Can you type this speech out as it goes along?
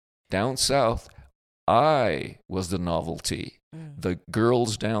down south, I was the novelty. The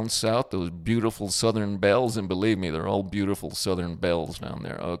girls down south, those beautiful Southern belles, and believe me, they're all beautiful Southern belles down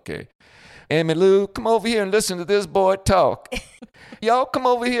there. Okay. Amy Lou, come over here and listen to this boy talk. Y'all come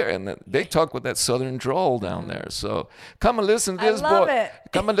over here. And they talk with that Southern drawl down there. So come and listen to this boy. I love it.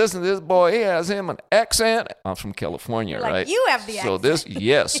 Come and listen to this boy. He has him an accent. I'm from California, You're like, right? you have the accent.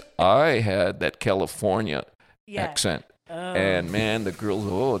 Yes, I had that California accent. Oh. And man, the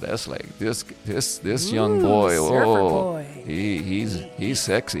girls, that's like this young boy. Surfer boy. He's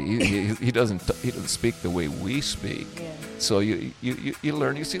sexy. He doesn't speak the way we speak. Yeah. So you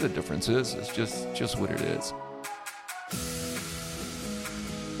learn, you see the differences. It's just what it is.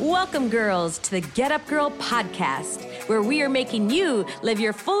 Welcome, girls, to the Get Up Girl podcast, where we are making you live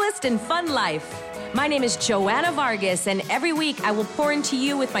your fullest and fun life. My name is Joanna Vargas, and every week I will pour into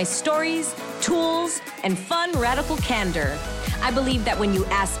you with my stories, tools, and fun radical candor. I believe that when you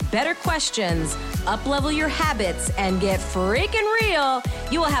ask better questions, up-level your habits, and get freaking real,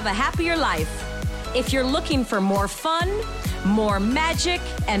 you will have a happier life. If you're looking for more fun, more magic,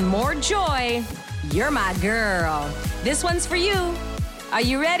 and more joy, you're my girl. This one's for you. Are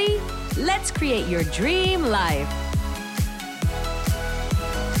you ready? Let's create your dream life.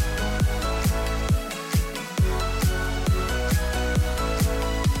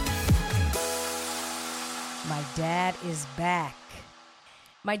 My dad is back.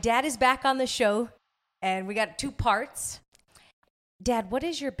 My dad is back on the show, and we got 2 parts. Dad, what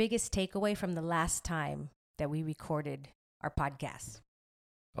is your biggest takeaway from the last time that we recorded our podcast?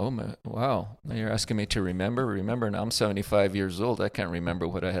 Oh, my, wow. Now you're asking me to remember? Remember, now I'm 75 years old. I can't remember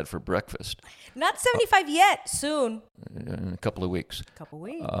what I had for breakfast. Not 75 yet. Soon. In a couple of weeks.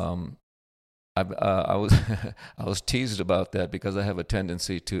 I was teased about that because I have a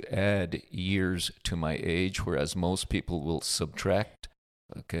tendency to add years to my age, whereas most people will subtract.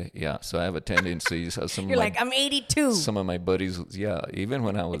 Okay, yeah. So I have a tendency. So You're like, I'm 82. Some of my buddies, even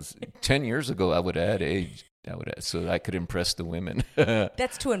when I was 10 years ago, I would add age. So that I could impress the women.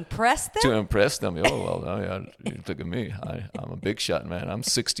 That's to impress them? To impress them. Oh, well, look at me. I'm a big shot, man. I'm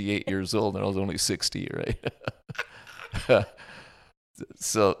 68 years old, and I was only 60, right?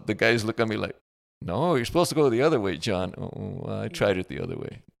 So the guys look at me like, no, you're supposed to go the other way, John. Oh, well, I tried it the other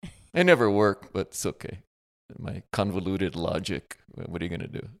way. It never worked, but it's okay. My convoluted logic. What are you going to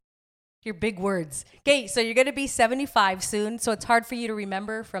do? Your big words. Okay, so you're going to be 75 soon, so it's hard for you to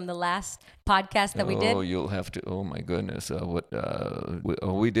remember from the last podcast that we did? Oh, you'll have to. Oh, my goodness.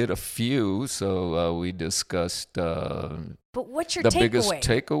 We did a few, so we discussed But what's your the takeaway? biggest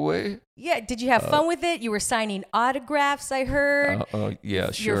takeaway. Yeah, did you have fun with it? You were signing autographs, I heard.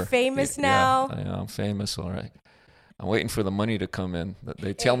 Yeah, sure. You're famous now. Yeah, I'm famous, all right. I'm waiting for the money to come in.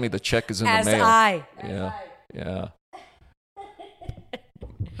 They tell me the check is in As the mail. Yeah.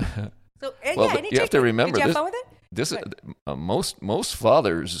 So, Well, you have to remember did you have this. fun with it? This most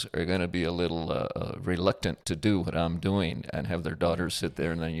fathers are going to be a little reluctant to do what I'm doing and have their daughters sit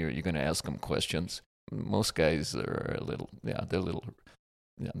there, and then you're going to ask them questions. Most guys are a little, they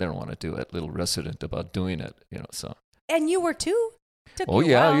don't want to do it. A little reticent about doing it, So. And you were too.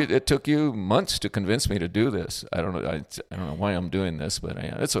 It took you months to convince me to do this. I don't know why I'm doing this, but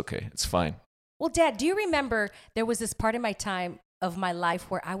it's okay. It's fine. Well, Dad, do you remember there was this part of my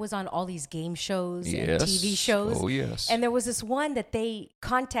life where I was on all these game shows and TV shows. Oh, yes. And there was this one that they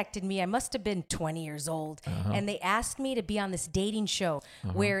contacted me. I must have been 20 years old. Uh-huh. And they asked me to be on this dating show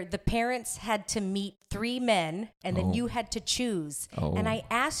where the parents had to meet 3 men and then you had to choose. Oh. And I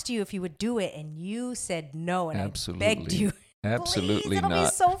asked you if you would do it and you said no. And Absolutely. I begged you. Absolutely Please, it'll not.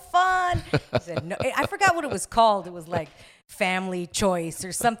 be so fun. I said no. I forgot what it was called. It was like Family Choice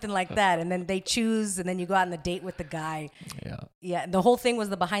or something like that. And then they choose, and then you go out on the date with the guy. Yeah. Yeah. The whole thing was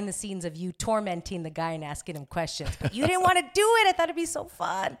the behind the scenes of you tormenting the guy and asking him questions. But you didn't want to do it. I thought it'd be so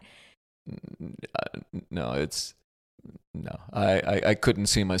fun. No. I couldn't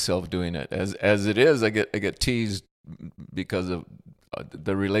see myself doing it. As it is, I get teased because of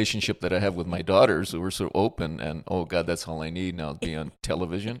the relationship that I have with my daughters, who are so open, and oh God, that's all I need now to be on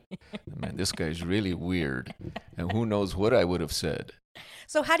television. Man, this guy's really weird, and who knows what I would have said.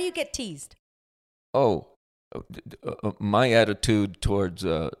 So how do you get teased? Oh, my attitude towards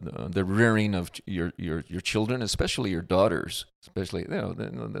the rearing of your children, especially your daughters, especially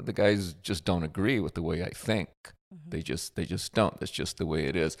the guys just don't agree with the way I think. They just don't. That's just the way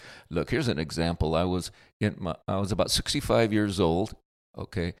it is. Look, here's an example. I was about 65 years old.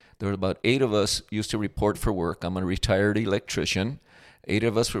 Okay, there were about 8 of us used to report for work. I'm a retired electrician. 8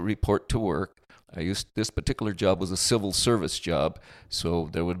 of us would report to work. This particular job was a civil service job, so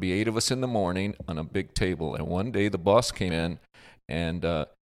there would be 8 of us in the morning on a big table. And one day the boss came in, and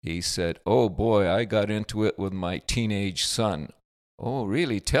He said, "Oh boy, I got into it with my teenage son." "Oh,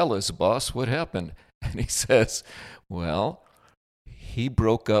 really? Tell us, boss, what happened?" And he says, "Well, he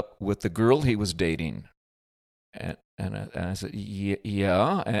broke up with the girl he was dating." And I said,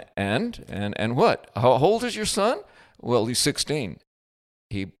 "Yeah, and what? How old is your son?" "Well, he's 16.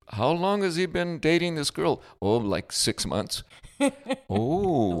 How long has he been dating this girl?" "Oh, like 6 months."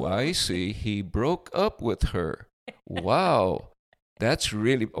 "Oh, I see. He broke up with her. Wow. That's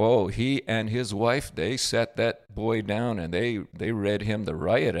really, he and his wife, they sat that boy down and they read him the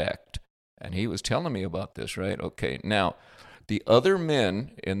riot act." And he was telling me about this, right? Okay. Now, the other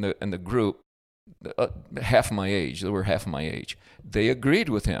men in the group, half my age, they were half my age, they agreed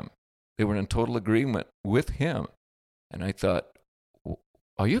with him. They were in total agreement with him. And I thought,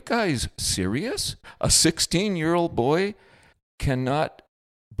 are you guys serious? A 16-year-old boy cannot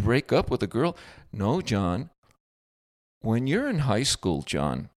break up with a girl? "No, John. When you're in high school,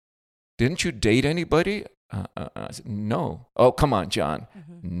 John, didn't you date anybody?" I said, "No." "Oh, come on, John."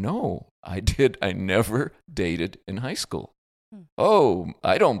 "No, I did. I never dated in high school." "Oh,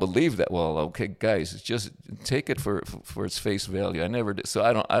 I don't believe that." "Well, okay, guys, just take it for its face value. I never did. So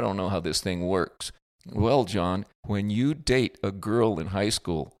I don't know how this thing works." "Well, John, when you date a girl in high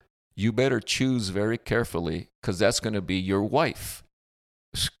school, you better choose very carefully, because that's going to be your wife."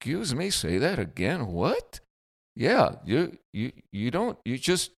 "Excuse me, say that again." "What?" "Yeah, you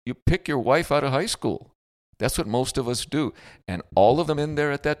pick your wife out of high school. That's what most of us do." And all of them in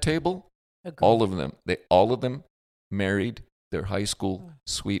there at that table, Agreed. all of them married their high school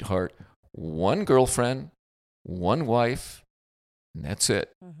sweetheart. One girlfriend, one wife, and that's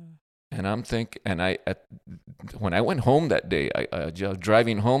it. And I'm thinking, when I went home that day, I was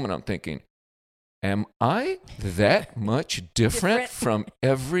driving home, and I'm thinking, am I that much different from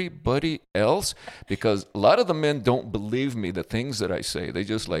everybody else? Because a lot of the men don't believe me, the things that I say. They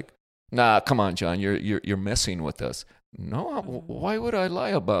just like, "Nah, come on, John, you're messing with us." No, why would I lie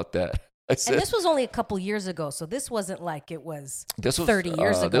about that? I said, And this was only a couple years ago, so this wasn't like it was 30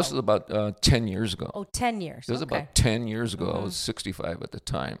 years ago. This was about 10 years ago. Oh, 10 years. This was about 10 years ago. I was 65 at the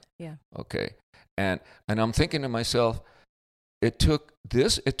time. Yeah. Okay. And I'm thinking to myself, it took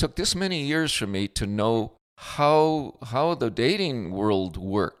this many years for me to know how the dating world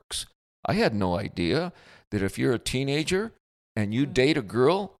works. I had no idea that if you're a teenager and you date a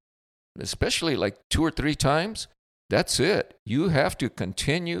girl, especially like 2 or 3 times, that's it. You have to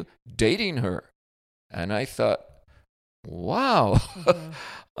continue dating her. And I thought, wow,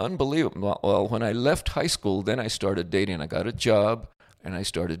 unbelievable. Well, when I left high school, then I started dating. I got a job and I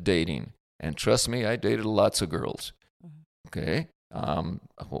started dating. And trust me, I dated lots of girls. Okay.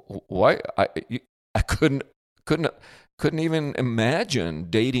 Why I couldn't even imagine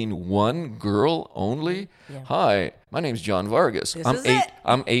dating one girl only. Yeah. "Hi, my name's John Vargas.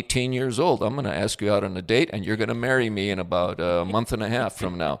 I'm 18 years old. I'm going to ask you out on a date, and you're going to marry me in about a month and a half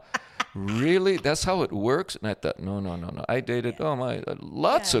from now." Really? That's how it works? And I thought, no. I dated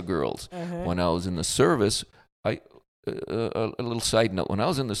lots of girls. When I was in the service. A little side note: when I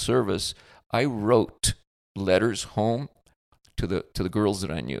was in the service, I wrote letters home to the girls that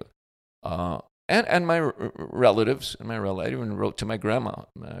I knew. And my relatives, I even wrote to my grandma.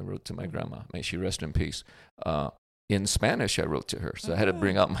 May she rest in peace. In Spanish, I wrote to her. So I had to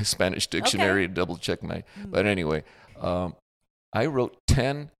bring out my Spanish dictionary to double check But anyway, I wrote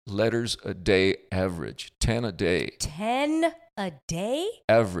 10 letters a day average. 10 a day. 10 a day?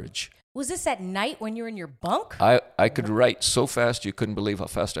 Average. Was this at night when you were in your bunk? I could write so fast you couldn't believe how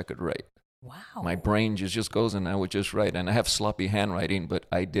fast I could write. Wow. My brain just goes and I would just write. And I have sloppy handwriting, but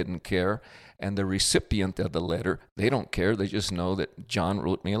I didn't care. And the recipient of the letter, they don't care. They just know that John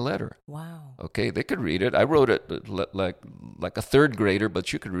wrote me a letter. Wow. Okay, they could read it. I wrote it like a third grader,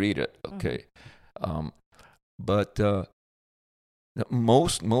 but you could read it. Okay. But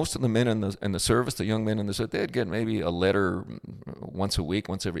most of the men in the service, the young men in the service, they'd get maybe a letter once a week,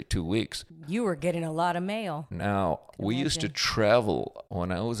 once every 2 weeks. You were getting a lot of mail. Now, we used to travel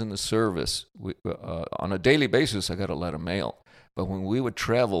when I was in the service. On a daily basis, I got a lot of mail. But when we would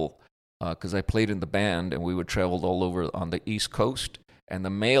travel, because I played in the band, and we would travel all over on the East Coast, and the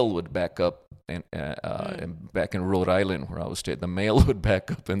mail would back up, and back in Rhode Island where I was staying, the mail would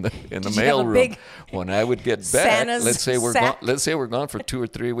back up in the mail room. When I would get back, let's say we're gone for 2 or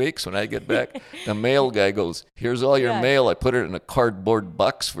 3 weeks. When I get back, the mail guy goes, "Here's all your mail. I put it in a cardboard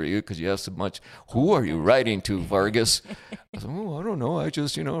box for you because you have so much. Who are you writing to, Vargas?" I said, "Oh, I don't know. I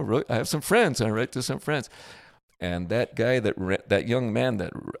just wrote. I have some friends. I write to some friends." And that guy that young man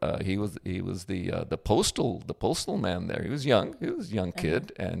he was the postal man there. He was a young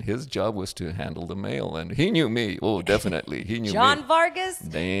kid, and his job was to handle the mail. And he knew me. Oh, definitely, he knew John me. Vargas?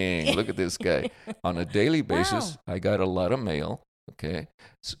 Dang, look at this guy. On a daily basis, I got a lot of mail. Okay,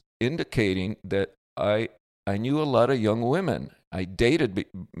 indicating that I knew a lot of young women. I dated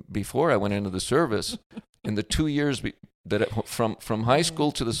before I went into the service. In the 2 years from high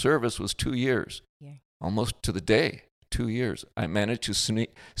school to the service was 2 years. Yeah. Almost to the day, 2 years. I managed to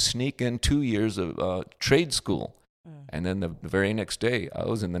sneak in 2 years of trade school. And then the very next day, I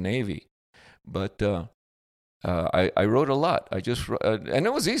was in the Navy. But I wrote a lot. And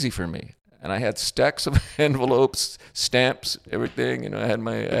it was easy for me. And I had stacks of envelopes, stamps, everything. I had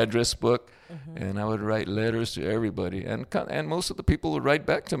my address book. And I would write letters to everybody. And most of the people would write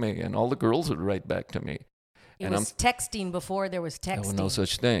back to me. And all the girls would write back to me. It was texting before there was texting. No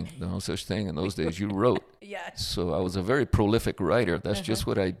such thing. No such thing. In those days, you wrote. Yes. So I was a very prolific writer. That's just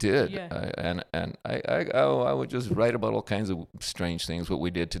what I did. Yeah. I would just write about all kinds of strange things, what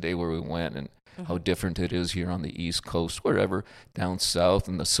we did today, where we went, and how different it is here on the East Coast, wherever, down south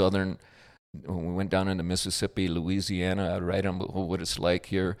in the southern. When we went down into Mississippi, Louisiana, I'd write about what it's like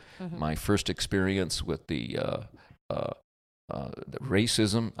here. My first experience with the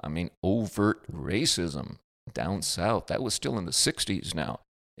racism, overt racism. Down south, that was still in the 60s now.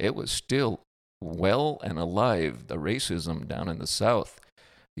 It was still well and alive, the racism down in the South.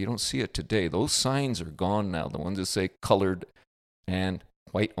 You don't see it today. Those signs are gone now. The ones that say colored and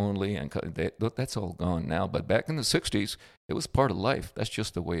white only, and that's all gone now. But back in the 60s, it was part of life. That's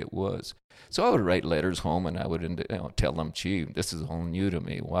just the way it was. So I would write letters home, and I would tell them, gee, this is all new to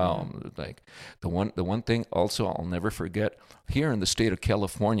me. Wow. Like the one thing also I'll never forget, here in the state of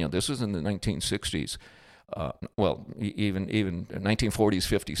California, this was in the 1960s, even 1940s,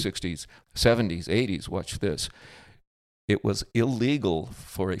 50s, 60s, 70s, 80s, watch this. It was illegal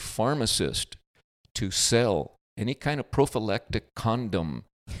for a pharmacist to sell any kind of prophylactic condom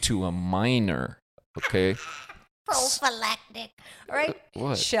to a minor, okay? Prophylactic. All right.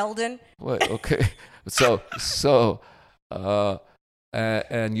 What? Sheldon. What? Okay.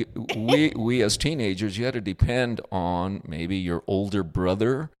 We as teenagers, you had to depend on maybe your older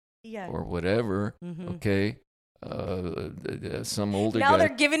brother or whatever, okay? Some older guy. Now they're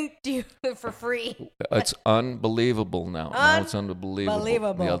giving to you for free. It's unbelievable now. Now it's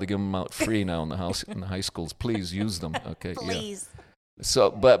unbelievable. Yeah, they give them out free now in the high schools. Please use them, okay? Please. Yeah. So,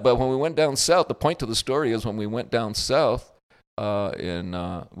 but when we went down south, the point of the story is when we went down south,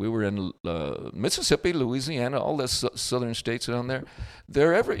 we were in Mississippi, Louisiana, all the southern states down there.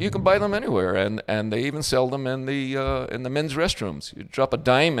 You can buy them anywhere, and they even sell them in the men's restrooms. You drop a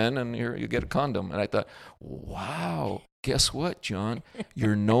dime in, and you get a condom. And I thought, wow, guess what, John?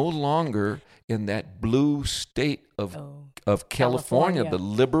 You're no longer in that blue state of California.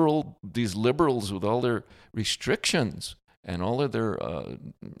 These liberals with all their restrictions. And all of their,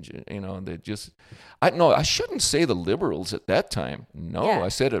 I shouldn't say the liberals at that time. No, I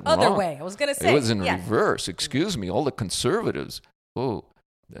said it wrong. Other way. I was going to say. It was in reverse. Excuse me. All the conservatives.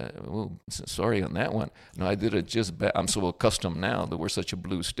 Sorry on that one. No, I did it just bad. I'm so accustomed now that we're such a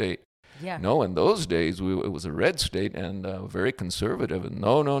blue state. Yeah. No, in those days, it was a red state and very conservative. And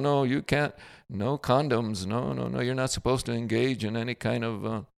no, you can't. No condoms. No, you're not supposed to engage in any kind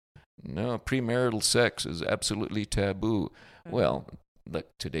of... No, premarital sex is absolutely taboo. Well,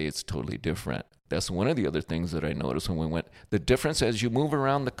 today it's totally different. That's one of the other things that I noticed when we went. The difference as you move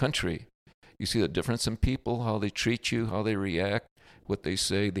around the country. You see the difference in people, how they treat you, how they react, what they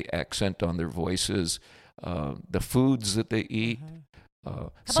say, the accent on their voices, the foods that they eat.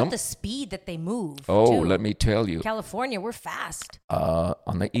 How about the speed that they move? Oh, let me tell you. California, we're fast.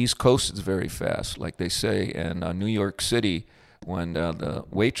 On the East Coast, it's very fast, like they say. And New York City, when the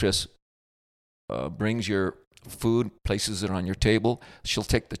waitress brings your food, places it on your table, she'll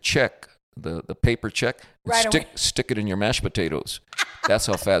take the check, the paper check, and stick it in your mashed potatoes. That's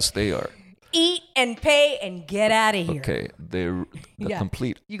how fast they are. Eat and pay and get out of here. Okay, they're the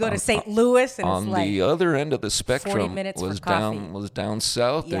complete. You go to St. Louis and on it's like the other end of the spectrum 40 minutes was for coffee. down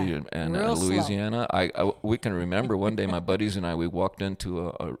south and real Louisiana. We can remember one day my buddies and I, we walked into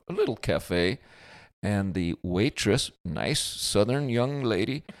a little cafe. And the waitress, nice southern young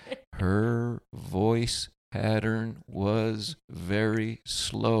lady, her voice pattern was very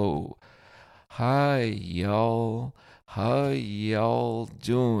slow. Hi, y'all. How y'all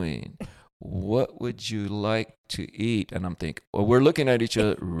doing? What would you like to eat? And I'm thinking, we're looking at each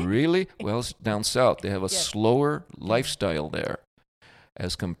other. Really? Well, it's down south. They have a slower lifestyle there.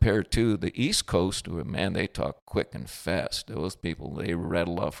 as compared to the East Coast, where, man, they talk quick and fast. Those people, they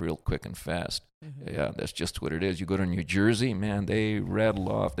rattle off real quick and fast. Yeah, that's just what it is. You go to New Jersey, man, they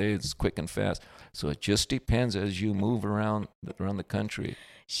rattle off. It's quick and fast. So it just depends as you move around the country.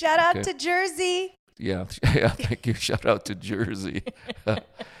 Shout out to Jersey. Yeah, thank you. Shout out to Jersey.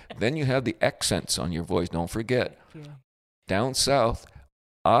 Then you have the accents on your voice. Don't forget. Down south,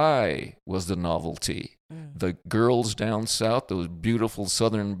 I was the novelty. The girls down south, those beautiful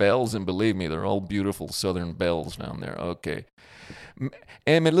Southern belles, and believe me, they're all beautiful Southern belles down there. Okay.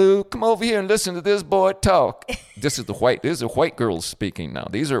 Emmylou, come over here and listen to this boy talk. These are white girls speaking now.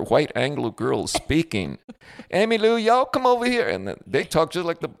 These are white Anglo girls speaking. Emmylou, y'all come over here, and they talk just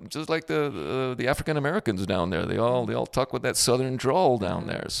like the African Americans down there. They all talk with that Southern drawl down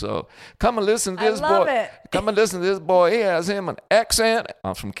there. So come and listen to this boy. I love it. Come and listen to this boy. He has him an accent.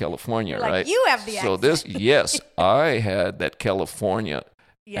 I'm from California, You're like, right? you have the accent. Yes, I had that California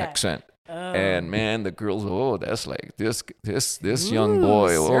accent. Oh. And man, the girls, that's like this young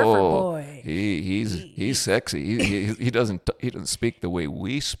boy. Boy. He's sexy. He doesn't speak the way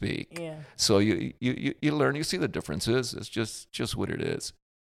we speak. Yeah. So you learn, you see the differences. It's just what it is.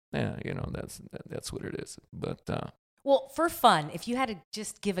 Yeah, that's what it is. But well, for fun, if you had to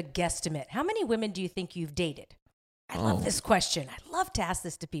just give a guesstimate, how many women do you think you've dated? I love this question. I love to ask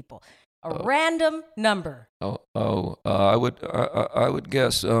this to people. A random number. I would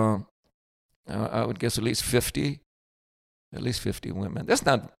guess. I would guess at least 50 women. That's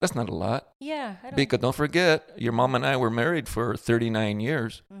not a lot. Yeah. Because don't forget, your mom and I were married for 39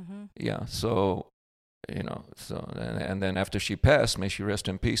 years. Mm-hmm. Yeah. So, and then after she passed, may she rest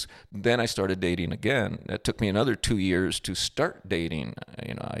in peace, then I started dating again. It took me another 2 years to start dating.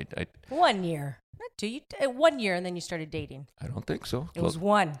 I 1 year. Not 2. 1 year, and then you started dating. I don't think so. It was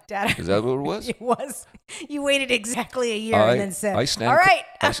 1. Dad. Is that what it was? It was. You waited exactly a year and then said, all right.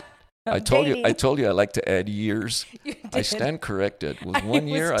 I told you I like to add years. You did. I stand corrected. It was 1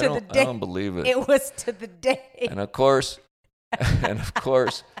 year. I don't believe it. It was to the day. And of course, you're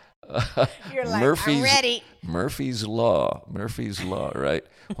like, I'm ready. Murphy's Law, right?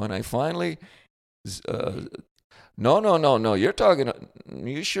 When I finally, no,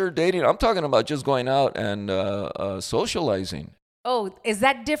 you sure dating? I'm talking about just going out and socializing. Oh, is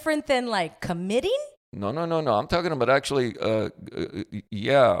that different than like committing? No. I'm talking about actually, going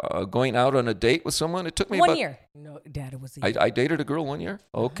out on a date with someone. It took me 1 year. No, Dad, it was a year. I dated a girl 1 year.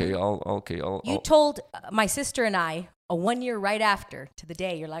 Okay, I'll. You told my sister and I a 1 year right after to the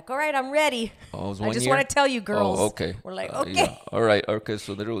day. You're like, all right, I'm ready. Oh, it was 1 year? I just want to tell you, girls. Oh, okay. We're like, okay. Yeah. All right. Okay.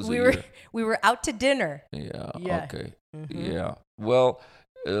 So there was a year. We were out to dinner. Yeah. Okay. Mm-hmm. Yeah. Well.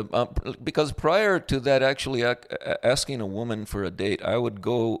 Because prior to that, actually asking a woman for a date, I would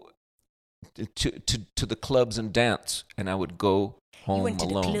go to the clubs and dance, and I would go home you went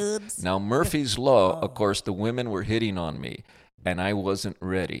alone. To the clubs? Now Murphy's Law, of course, the women were hitting on me, and I wasn't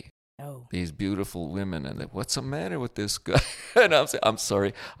ready. Oh. These beautiful women, and what's the matter with this guy? And I'm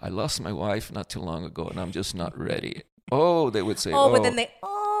sorry, I lost my wife not too long ago, and I'm just not ready. Oh, they would say. But then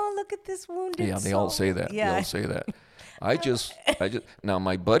look at this wounded. Yeah, they all say that. Yeah. They all say that. I just now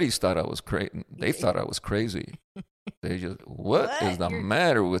my buddies thought I was crazy. They thought I was crazy. They just, what is the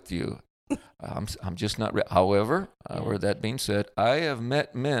matter with you? I'm just not ready. However, with that being said, I have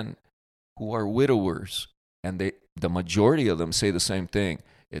met men who are widowers, and the majority of them say the same thing.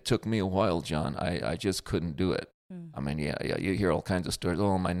 It took me a while, John. I just couldn't do it. I mean, you hear all kinds of stories.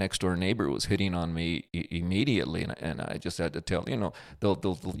 Oh, my next door neighbor was hitting on me immediately, and I just had to tell.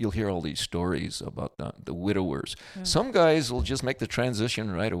 You'll hear all these stories about the widowers. Some guys will just make the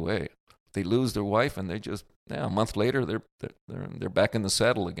transition right away. They lose their wife, and they just a month later they're back in the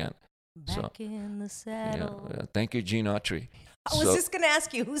saddle again. In the saddle. Yeah, thank you, Gene Autry. I was just going to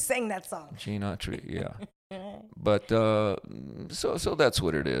ask you who sang that song. Gene Autry, yeah. But so that's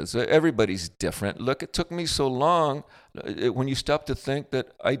what it is. Everybody's different. Look, it took me so long when you stop to think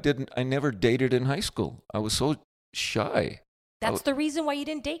that I never dated in high school. I was so shy. That's the reason why you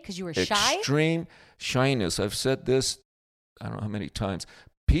didn't date, because you were shy? Extreme shyness. I've said this, I don't know how many times.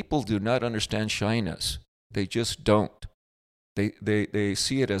 People do not understand shyness. They just don't. They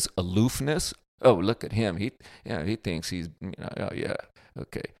see it as aloofness. Oh, look at him. He thinks he's,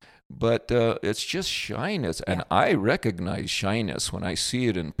 okay. But it's just shyness, and I recognize shyness when I see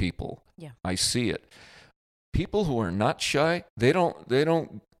it in people. Yeah, I see it. People who are not shy, they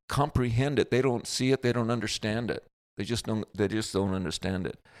don't comprehend it. They don't see it. They don't understand it. They just don't understand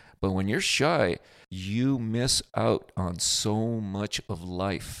it. But when you're shy, you miss out on so much of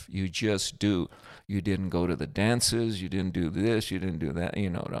life. You just do. You didn't go to the dances. You didn't do this. You didn't do that. You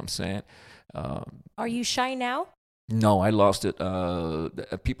know what I'm saying? Are you shy now? No, I lost it.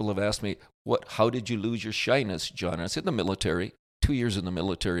 People have asked me, how did you lose your shyness, John? And I said, the military. 2 years in the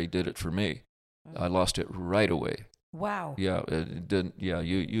military did it for me. I lost it right away. Wow. Yeah, it didn't. Yeah,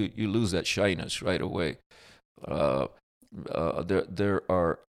 you lose that shyness right away. I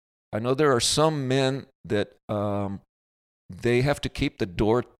know there are some men that they have to keep the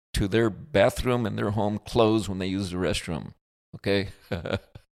door to their bathroom and their home closed when they use the restroom. Okay.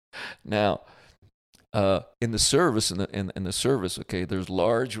 Now, in the service, in the service, okay, there's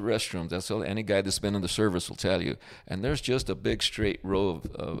large restrooms. That's all any guy that's been in the service will tell you. And there's just a big straight row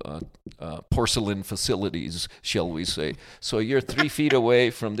of porcelain facilities, shall we say. So you're 3 feet away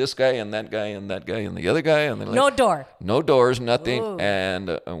from this guy and that guy and that guy and the other guy. And no door. No doors, nothing. Ooh.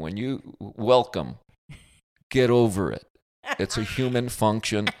 And when you welcome, get over it. It's a human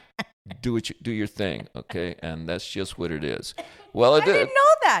function. Do your thing, okay? And that's just what it is. Well, I didn't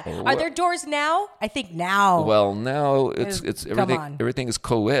know that. Are there doors now? I think now. Well, now it's Come everything. on. Everything is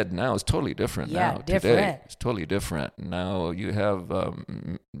co-ed now. It's totally different Yeah, now. different. Today, it's totally different. Now you have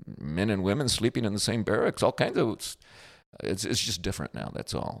men and women sleeping in the same barracks. All kinds of. It's just different now.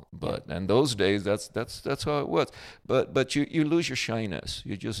 That's all. But in those days, that's how it was. But you lose your shyness.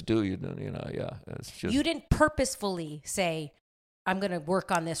 You just do. You know. Yeah. It's just. You didn't purposefully say, I'm going to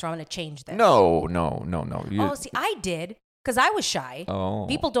work on this or I'm going to change this. No. Oh, see, I did because I was shy. Oh.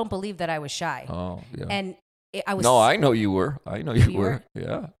 People don't believe that I was shy. Oh, yeah. And I was. No, I know you were. I know you You were. were?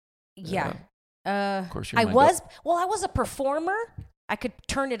 Yeah. Yeah. Of course, you're I my was. Well, I was a performer. I could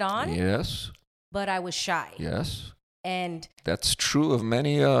turn it on, Yes. but I was shy. Yes. And That's true of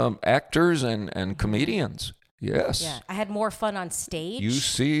many actors and comedians. Yes. yeah, I had more fun on stage. You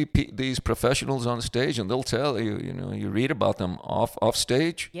see these professionals on stage, and they'll tell you. You know, you read about them off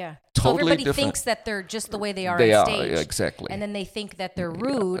stage. Yeah. Totally so everybody different. thinks that they're just the way they are They on are, stage. exactly. And then they think that they're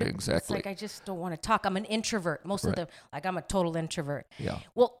rude. exactly. It's like, I just don't want to talk. I'm an introvert. Most of them, like, I'm a total introvert. Yeah.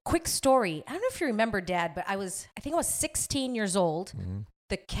 Well, quick story. I don't know if you remember, Dad, but I think I was 16 years old. Mm-hmm.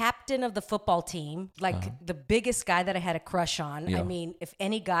 The captain of the football team, like the biggest guy that I had a crush on. Yeah. I mean, if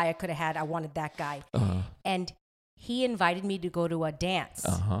any guy I could have had, I wanted that guy. And he invited me to go to a dance.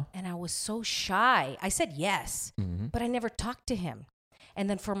 And I was so shy. I said yes, but I never talked to him. And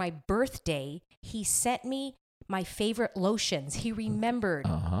then for my birthday, he sent me my favorite lotions. He remembered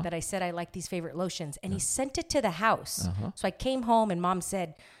that I said I like these favorite lotions, and he sent it to the house. So I came home, and Mom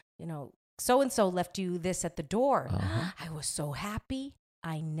said, you know, so-and-so left you this at the door. I was so happy.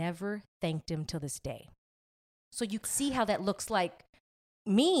 I never thanked him till this day. So you see how that looks like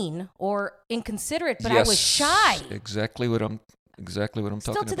mean or inconsiderate, but I was shy. Exactly what I'm talking about.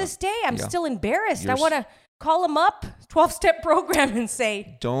 Still to this day, I'm still embarrassed. You're I want to call him up, 12-step program, and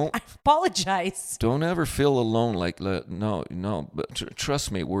say, Don't I apologize. Don't ever feel alone. No. But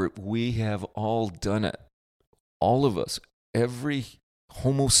trust me, we have all done it. All of us. Every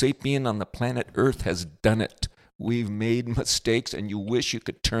Homo sapien on the planet Earth has done it. We've made mistakes, and you wish you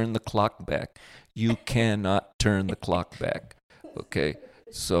could turn the clock back. You cannot turn the clock back. Okay,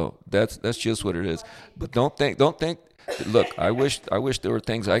 so that's just what it is. But don't think. Look, I wish there were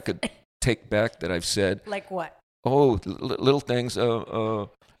things I could take back that I've said. Like what? Oh, little things.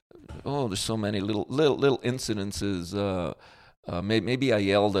 There's so many little incidences. Maybe I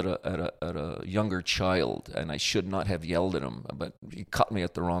yelled at a younger child, and I should not have yelled at him, but he caught me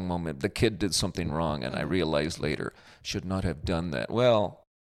at the wrong moment. The kid did something wrong, and I realized later, should not have done that. Well,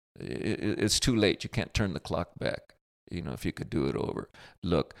 it's too late. You can't turn the clock back. You know, if you could do it over.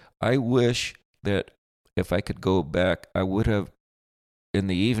 Look, I wish that if I could go back, I would have, in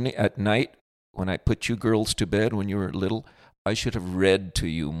the evening, at night, when I put you girls to bed when you were little, I should have read to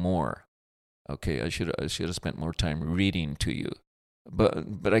you more. Okay, I should have spent more time reading to you,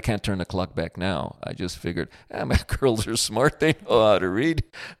 but I can't turn the clock back now. I just figured, my girls are smart; they know how to read.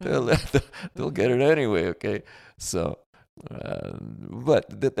 They'll get it anyway. Okay, so, but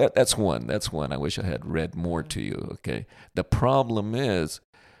that's one. That's one. I wish I had read more to you. Okay, the problem is,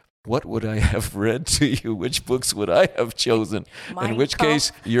 what would I have read to you? Which books would I have chosen? In which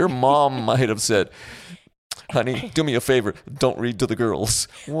case, your mom might have said, honey, do me a favor, don't read to the girls.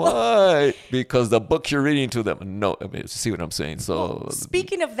 Why? Because the book you're reading to them. No, I mean, see what I'm saying? So,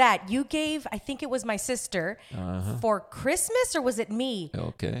 speaking of that, you gave, I think it was my sister, for Christmas, or was it me?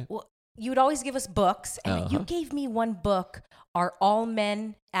 Okay. Well, you'd always give us books, and you gave me one book, Are All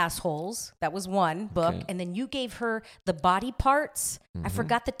Men Assholes? That was one book. Okay. And then you gave her The Body Parts. I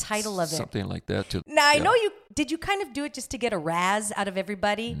forgot the title of it. Something like that too. Now, I know did you kind of do it just to get a razz out of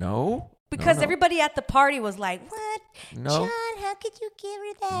everybody? No. Because no. everybody at the party was like, what? No. John, how could you give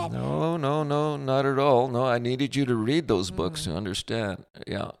her that? No, not at all. No, I needed you to read those books to understand.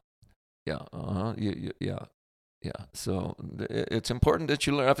 Yeah. Yeah. Yeah. Yeah. So it's important that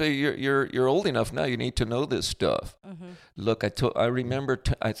you learn. I think you're old enough now. You need to know this stuff. Mm-hmm. Look, I remember.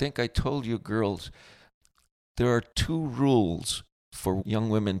 I think I told you, girls, there are 2 rules for young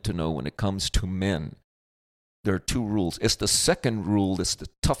women to know when it comes to men. There are 2 rules. It's the second rule that's the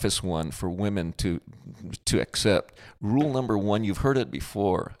toughest one for women to accept. Rule number 1, you've heard it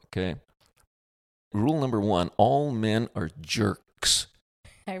before, okay? Rule number 1, all men are jerks,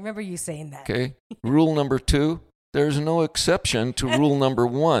 I remember you saying that. okay? Rule number 2, there's no exception to rule number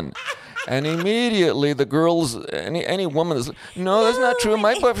 1. And immediately the girls, any woman is, no, that's not true.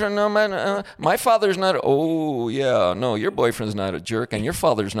 My boyfriend, no, my father's not. Oh, yeah, no, your boyfriend's not a jerk, and your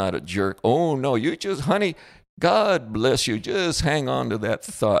father's not a jerk. Oh, no, you just, honey, God bless you. Just hang on to that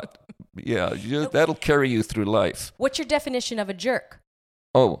thought. Yeah, that'll carry you through life. What's your definition of a jerk?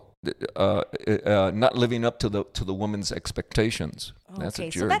 Oh, not living up to the woman's expectations. That's a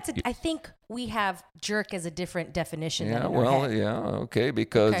jerk. So that's I think we have jerk as a different definition. Yeah, than in our head. okay,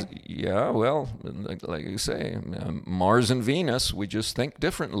 because like you say, Mars and Venus, we just think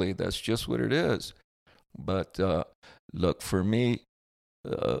differently. That's just what it is. But look, for me,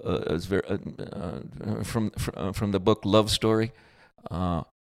 it's very from the book Love Story.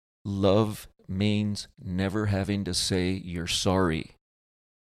 Love means never having to say you're sorry.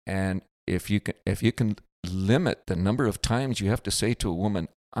 And if you can limit the number of times you have to say to a woman,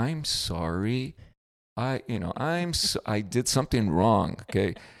 "I'm sorry, I did something wrong."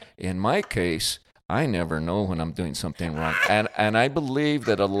 Okay, in my case, I never know when I'm doing something wrong, and I believe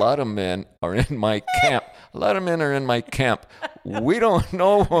that a lot of men are in my camp. A lot of men are in my camp. We don't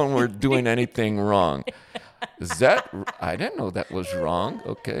know when we're doing anything wrong. I didn't know that was wrong.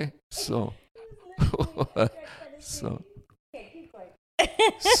 Okay, so.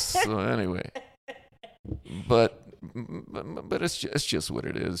 So anyway, but it's just what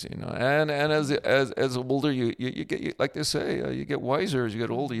it is, you know. And as older you get, like they say, you get wiser as you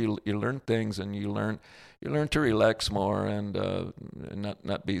get older. You learn things, and you learn to relax more and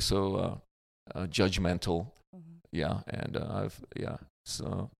not be so judgmental. Mm-hmm. Yeah,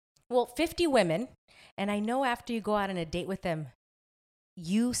 So. Well, 50 women, and I know after you go out on a date with them,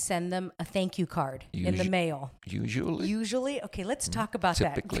 you send them a thank you card in the mail. Usually? Okay, let's talk about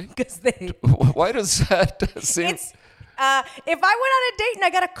typically. that. Because Why does that seem... If I went on a date and I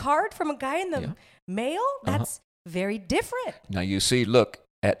got a card from a guy in the mail, that's very different. Now, you see, look,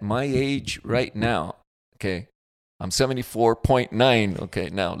 at my age right now, okay, I'm 74.9. Okay,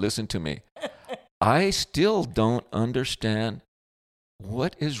 now listen to me. I still don't understand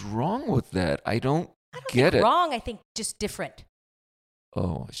what is wrong with that. I don't get it. Wrong, I think just different.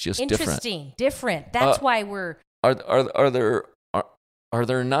 Oh, it's just interesting, different. That's why we're. Are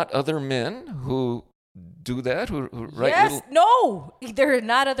there not other men who do that? Who write yes, no, there are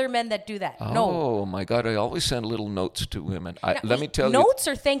not other men that do that. No. Oh my God! I always send little notes to women. Let me tell you. Notes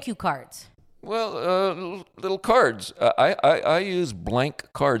or thank you cards? Well, little cards. I use blank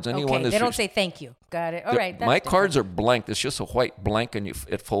cards. Okay, they don't say thank you. Got it. All right. My cards are blank. It's just a white blank, and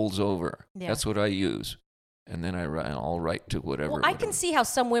it folds over. Yeah. That's what I use. And then I'll write to whatever. Well, I can see how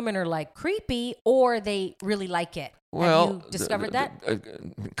some women are like creepy, or they really like it. Well, have you discovered that?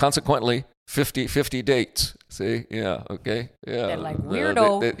 Consequently, 50 dates. See, yeah, okay, yeah. They're like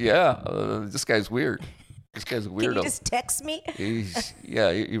weirdo. This guy's weird. This guy's a weirdo. Can you just text me?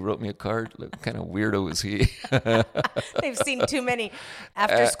 He wrote me a card. What kind of weirdo is he? They've seen too many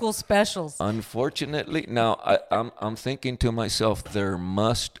after-school specials. Unfortunately, now I'm thinking to myself, there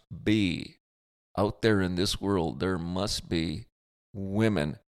must be. Out there in this world, there must be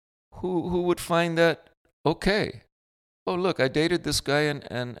women who would find that okay. Oh, look, I dated this guy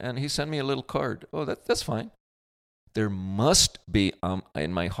and he sent me a little card. Oh, that's fine. There must be,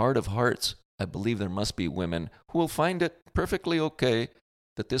 in my heart of hearts, I believe there must be women who will find it perfectly okay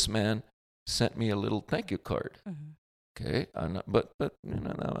that this man sent me a little thank you card. Mm-hmm. Okay, but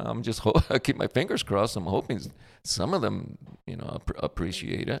I'm just I keep my fingers crossed. I'm hoping some of them,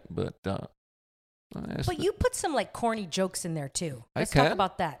 appreciate it, but. But you put some like corny jokes in there too. Let's talk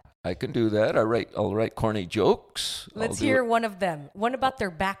about that. I can do that. I'll write corny jokes. Let's hear one of them. One about their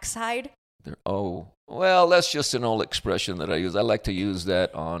backside. Well, that's just an old expression that I use. I like to use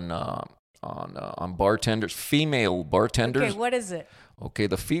that on bartenders, female bartenders. Okay, what is it? Okay,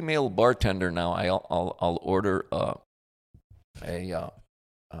 the female bartender. Now I'll order I'm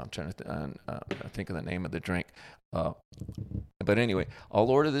trying to think of the name of the drink. But anyway, I'll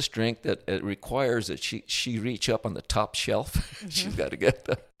order this drink that it requires that she reach up on the top shelf. Mm-hmm. She's got to get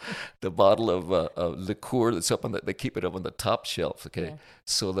the bottle of liqueur that's up on they keep it up on the top shelf. Okay, yeah.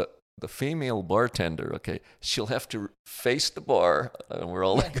 So the female bartender, okay, she'll have to face the bar where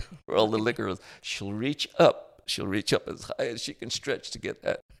all the liquor is. She'll reach up She'll reach up as high as she can stretch to get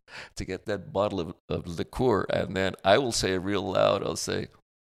that bottle of liqueur. And then I will say real loud, I'll say,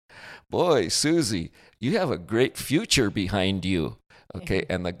 boy, Susie, you have a great future behind you. Okay.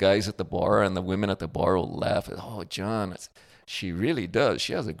 And the guys at the bar and the women at the bar will laugh. Oh, John, she really does.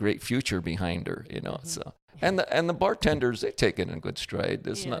 She has a great future behind her, So, and the bartenders, they take it in good stride.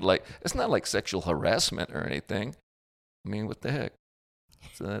 It's not like sexual harassment or anything. I mean, what the heck?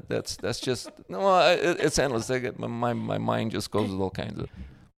 So that's just it's endless. My mind just goes with all kinds of.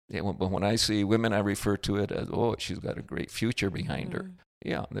 Yeah, but when I see women, I refer to it as, oh, she's got a great future behind her.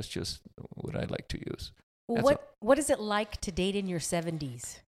 Yeah, that's just what I like to use. Well, what is it like to date in your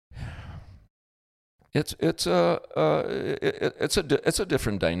 70s? It's a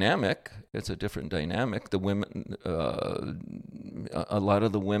different dynamic. It's a different dynamic. The women, a lot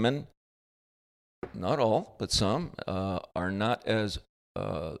of the women, not all, but some, are not as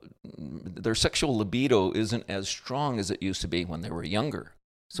their sexual libido isn't as strong as it used to be when they were younger.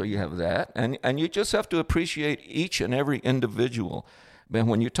 So you have that, and you just have to appreciate each and every individual. But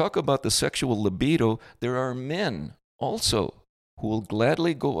when you talk about the sexual libido, there are men also who will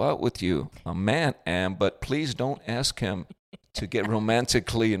gladly go out with you, a man, but please don't ask him to get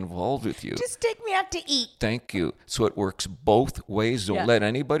romantically involved with you. Just take me out to eat. Thank you. So it works both ways. Don't let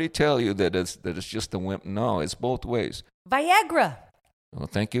anybody tell you that it's just a wimp. No, it's both ways. Viagra. Well,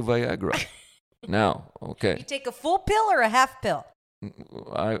 thank you, Viagra. Now, okay. You take a full pill or a half pill?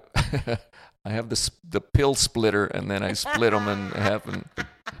 I have the pill splitter, and then I split them in half. And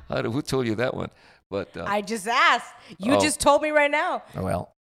who told you that one? But I just asked. You just told me right now.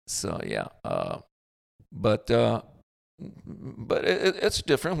 Well, so yeah. But it's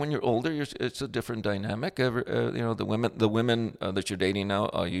different when you're older. It's a different dynamic. The women that you're dating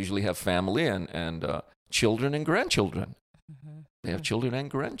now usually have family and children and grandchildren. Mm-hmm. They have children and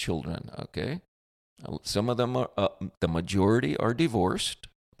grandchildren. Okay. Some of them are, the majority are divorced.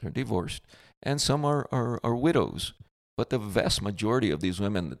 They're divorced. And some are widows. But the vast majority of these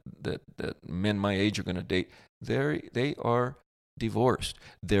women that men my age are going to date, they are divorced.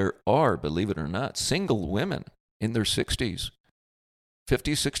 There are, believe it or not, single women in their 60s,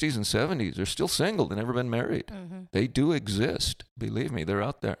 50s, 60s, and 70s. They're still single. They've never been married. Mm-hmm. They do exist. Believe me, they're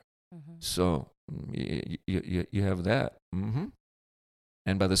out there. Mm-hmm. So you have that. Mm-hmm.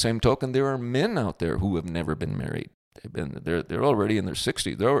 And by the same token, there are men out there who have never been married. They're already in their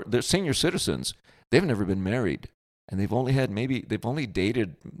 60s. They're senior citizens. They've never been married, and they've only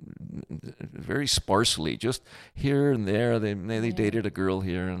dated very sparsely, just here and there. They dated a girl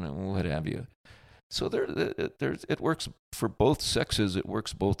here and what have you. So it works for both sexes. It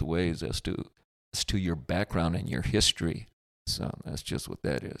works both ways as to your background and your history. So that's just what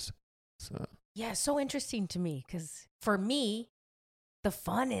that is. So yeah, so interesting to me because for me, the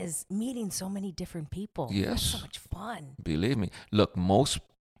fun is meeting so many different people. Yes. That's so much fun. Believe me. Look, most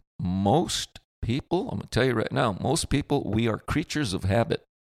people, I'm going to tell you right now, most people, we are creatures of habit.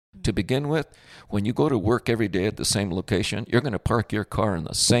 Mm-hmm. To begin with, when you go to work every day at the same location, you're going to park your car in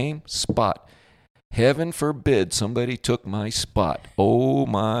the same spot. Heaven forbid somebody took my spot. Oh,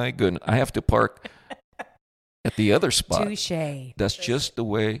 my goodness. I have to park at the other spot. Touché. That's just the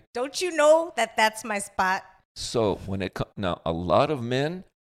way. Don't you know that that's my spot? So when it comes, now a lot of men,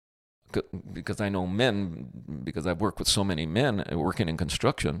 because I know men, because I've worked with so many men working in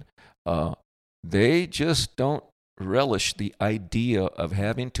construction, they just don't relish the idea of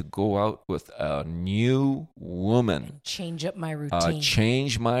having to go out with a new woman. Change up my routine.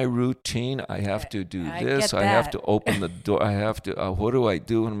 Change my routine. I have to do this. I have to open the door. I have to. What do I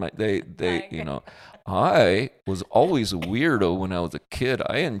do? I was always a weirdo when I was a kid.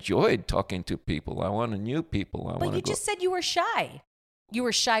 I enjoyed talking to people. I wanted new people. But you just said you were shy. You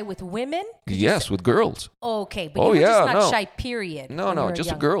were shy with women? Yes, with girls. Okay, but you were just not shy, period. No,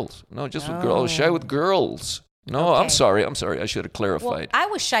 just with girls. No, just with girls. I was shy with girls. No, okay. I'm sorry. I should have clarified. Well, I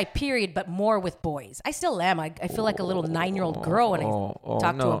was shy, period, but more with boys. I still am. I feel like a little 9-year-old girl when I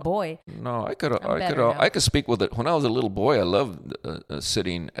talk to a boy. No, I could speak with it. When I was a little boy, I loved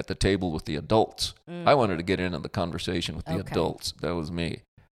sitting at the table with the adults. I wanted to get into the conversation with the adults. That was me.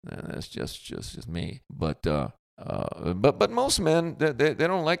 That's just me. But most men, they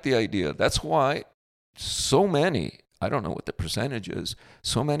don't like the idea. That's why so many, I don't know what the percentage is,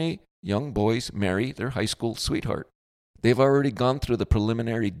 so many young boys marry their high school sweetheart. They've already gone through the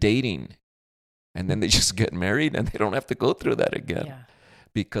preliminary dating, and then they just get married, and they don't have to go through that again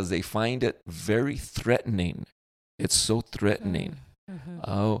because they find it very threatening. It's so threatening. Mm-hmm.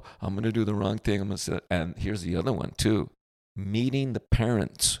 Oh, I'm going to do the wrong thing. And here's the other one, too. Meeting the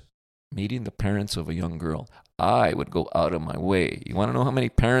parents. meeting the parents of a young girl, I would go out of my way. You want to know how many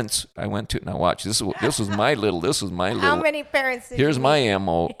parents I went to? Now watch, this was my little. How many parents did Here's you my meet?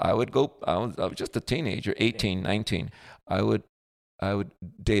 MO. I was just a teenager, 18, 19. I would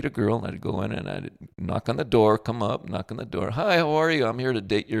date a girl, and I'd go in and I'd knock on the door, come up, knock on the door. Hi, how are you? I'm here to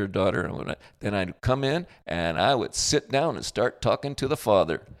date your daughter. And then I'd come in and I would sit down and start talking to the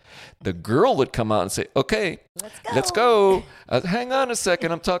father. The girl would come out and say, okay, let's go. Hang on a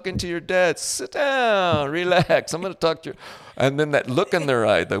second. I'm talking to your dad. Sit down, relax. I'm going to talk to you. And then that look in their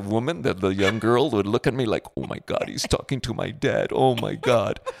eye, the woman, the young girl would look at me like, oh my God, he's talking to my dad. Oh my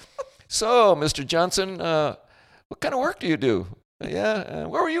God. So, Mr. Johnson, what kind of work do you do? Yeah,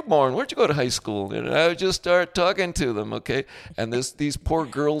 where were you born? Where'd you go to high school? And I would just start talking to them, okay? And these poor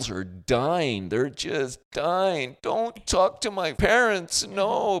girls are dying. They're just dying. Don't talk to my parents,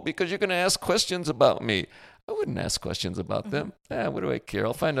 no, because you're going to ask questions about me. I wouldn't ask questions about them. What do I care?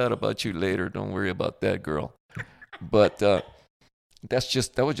 I'll find out about you later. Don't worry about that, girl. But that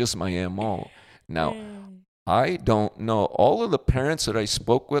was just my MO. Now, I don't know. All of the parents that I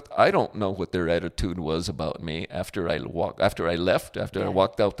spoke with, I don't know what their attitude was about me after I walked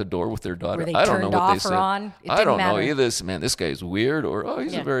out the door with their daughter. Were they I don't know turned what they off said. or on? It I don't didn't know matter. either. This guy's weird, or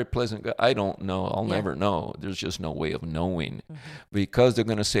he's a very pleasant guy. I don't know. I'll Yeah. never know. There's just no way of knowing, because they're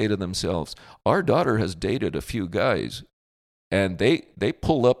going to say to themselves, our daughter has dated a few guys, and they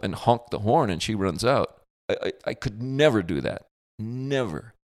pull up and honk the horn, and she runs out. I could never do that.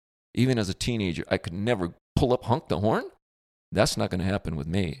 Never. Even as a teenager, I could never pull up, honk the horn. That's not going to happen with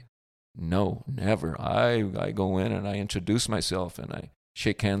me. No, never. I go in and I introduce myself and I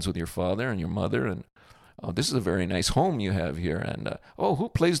shake hands with your father and your mother, and oh, this is a very nice home you have here. And oh, who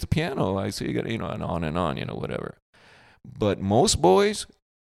plays the piano? I see you got, and on, whatever. But most boys,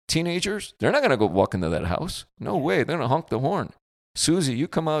 teenagers, they're not going to go walk into that house. No way. They're going to honk the horn. Susie, you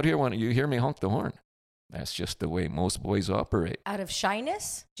come out here when you hear me honk the horn. That's just the way most boys operate. Out of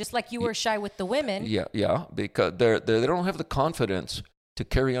shyness? Just like you were shy with the women. Yeah, because they don't have the confidence to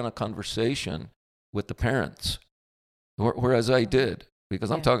carry on a conversation with the parents, whereas I did,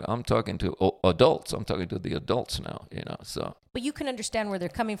 because I'm talking to adults. I'm talking to the adults now, so. But you can understand where they're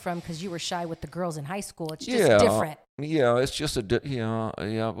coming from because you were shy with the girls in high school. It's just different. Yeah, it's just well,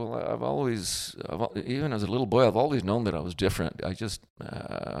 I've always, even as a little boy, I've always known that I was different. I just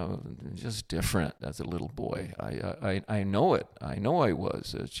different as a little boy. I know it. I know I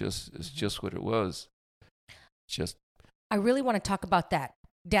was. It's just what it was. I really want to talk about that.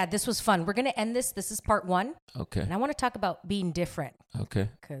 Dad, this was fun. We're going to end this. This is part 1. Okay. And I want to talk about being different. Okay.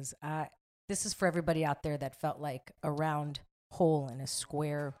 Because this is for everybody out there that felt like a round hole in a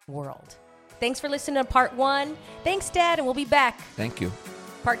square world. Thanks for listening to part 1. Thanks, Dad, and we'll be back. Thank you.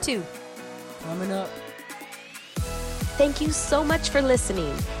 Part 2 coming up. Thank you so much for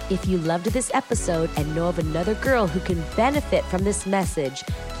listening. If you loved this episode and know of another girl who can benefit from this message,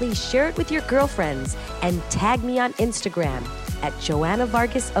 please share it with your girlfriends and tag me on Instagram at Joanna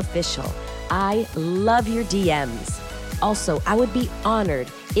Vargas Official. I love your DMs. Also, I would be honored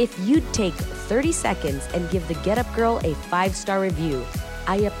if you'd take 30 seconds and give the Get Up Girl a 5-star review.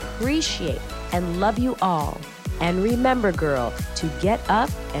 I appreciate and love you all. And remember, girl, to get up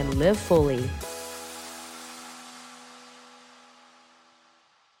and live fully.